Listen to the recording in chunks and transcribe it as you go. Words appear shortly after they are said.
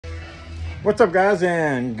What's up, guys,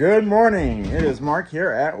 and good morning. It is Mark here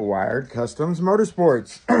at Wired Kustoms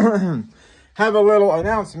Motorsports. Have a little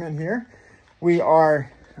announcement here. We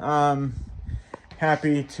are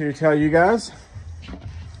happy to tell you guys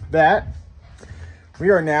that we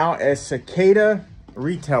are now a Cicada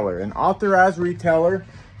retailer, an authorized retailer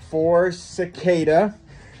for Cicada.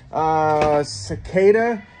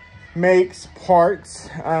 Cicada makes parts,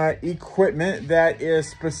 equipment that is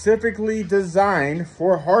specifically designed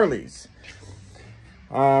for Harleys.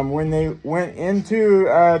 When they went into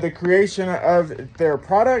the creation of their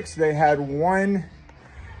products, they had one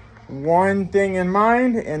thing in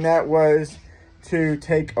mind, and that was to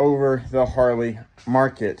take over the Harley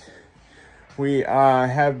market. We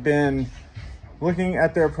have been looking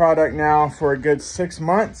at their product now for a good 6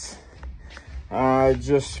 months,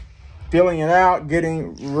 just feeling it out,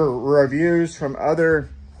 getting reviews from other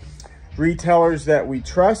retailers that we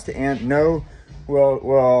trust and know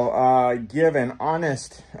will give an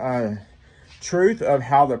honest truth of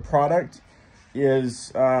how the product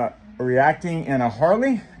is reacting in a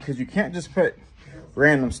Harley, because you can't just put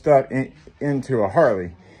random stuff into a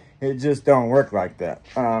Harley. It just don't work like that.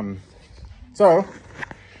 So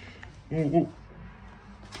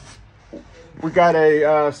we got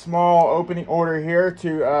a small opening order here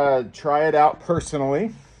to try it out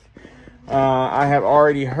personally. I have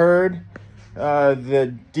already heard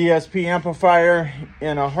the DSP amplifier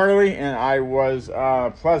in a Harley, and I was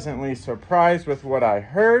pleasantly surprised with what I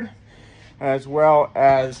heard, as well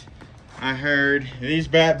as I heard these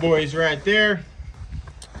bad boys right there,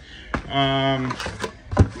 and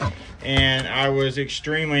I was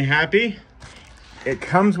extremely happy. It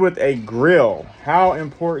comes with a grill. How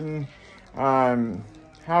important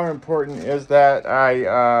is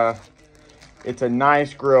that? It's a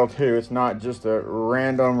nice grill too. It's not just a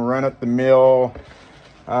random run-up-the-mill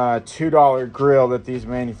 $2 grill that these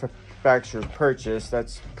manufacturers purchase.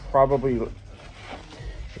 That's probably,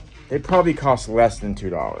 they probably cost less than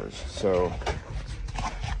 $2. So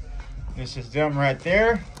this is them right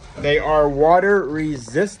there. They are water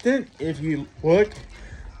resistant. If you look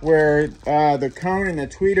where the cone and the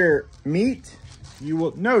tweeter meet, you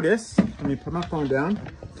will notice, let me put my phone down.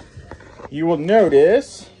 You will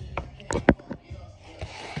notice,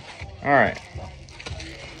 all right,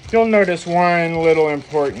 you'll notice one little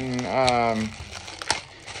important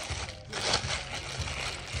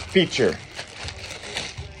feature.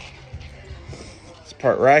 This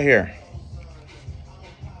part right here.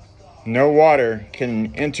 No water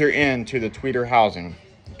can enter into the tweeter housing,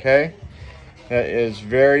 okay? That is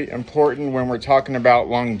very important when we're talking about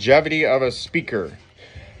longevity of a speaker.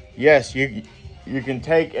 Yes, you can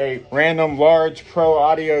take a random large pro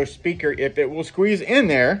audio speaker, if it will squeeze in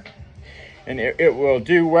there, and it will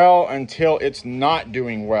do well until it's not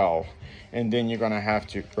doing well. And then you're gonna have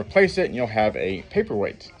to replace it and you'll have a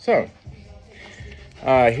paperweight. So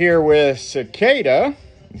here with Cicada,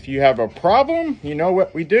 if you have a problem, you know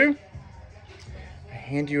what we do? I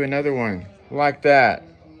hand you another one like that.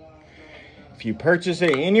 If you purchase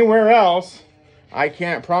it anywhere else, I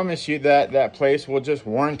can't promise you that that place will just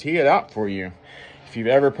warranty it out for you. If you've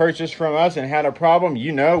ever purchased from us and had a problem,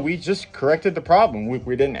 you know we just corrected the problem.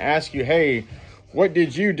 We didn't ask you, hey, what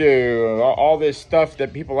did you do? All this stuff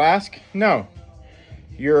that people ask. No,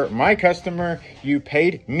 you're my customer. You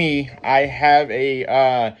paid me. I have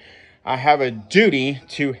a duty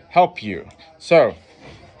to help you. So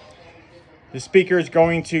the speaker is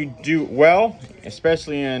going to do well,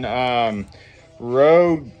 especially in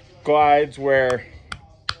road glides where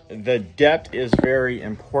the depth is very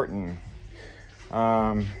important.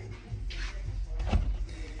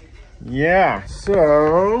 Yeah,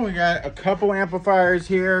 so we got a couple amplifiers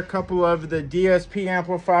here, a couple of the DSP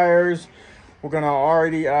amplifiers. We're gonna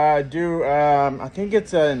already do I think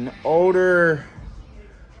it's an older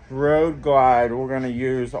road glide. We're gonna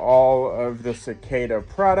use all of the Cicada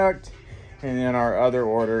product, and then our other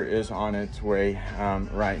order is on its way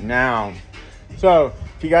right now. So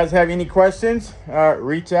if you guys have any questions,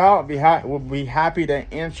 reach out. We'll be happy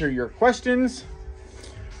to answer your questions.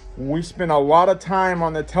 We spend a lot of time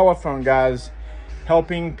on the telephone, guys,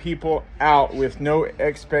 helping people out with no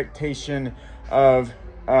expectation of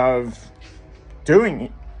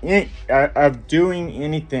doing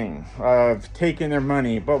anything, of taking their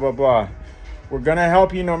money, blah blah blah. We're gonna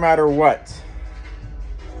help you no matter what.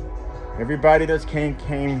 Everybody that's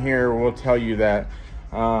came here will tell you that.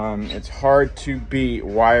 It's hard to beat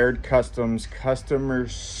Wired Kustoms customer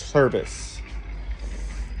service.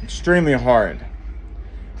 Extremely hard.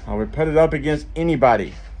 I would put it up against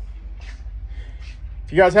anybody.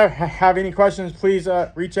 If you guys have any questions, please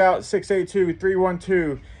reach out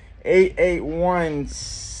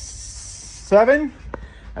 682-312-8816. 7,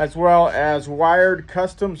 as well as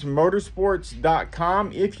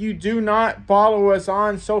wiredcustomsmotorsports.com. If you do not follow us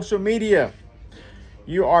on social media,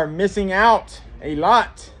 you are missing out a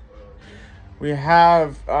lot. We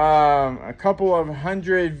have a couple of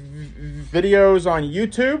hundred videos on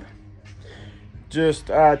YouTube. Just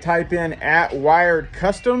type in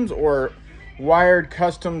 @WiredCustoms or Wired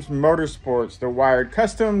Customs Motorsports. The Wired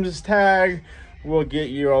Customs tag will get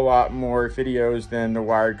you a lot more videos than the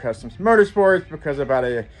Wired Customs Motorsports, because about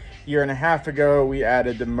a year and a half ago, we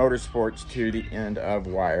added the Motorsports to the end of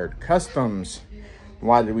Wired Customs.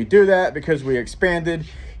 Why did we do that? Because we expanded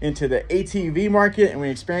into the ATV market and we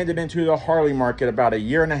expanded into the Harley market about a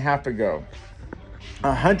year and a half ago.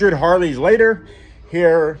 100 Harleys later,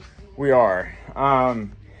 here we are.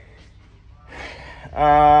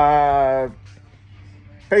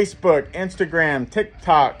 Facebook, Instagram,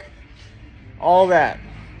 TikTok, all that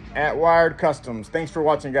at Wired Customs. Thanks for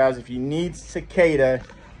watching, guys. If you need Cicada,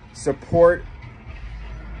 support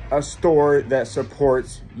a store that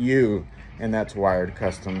supports you, and that's Wired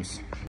Customs.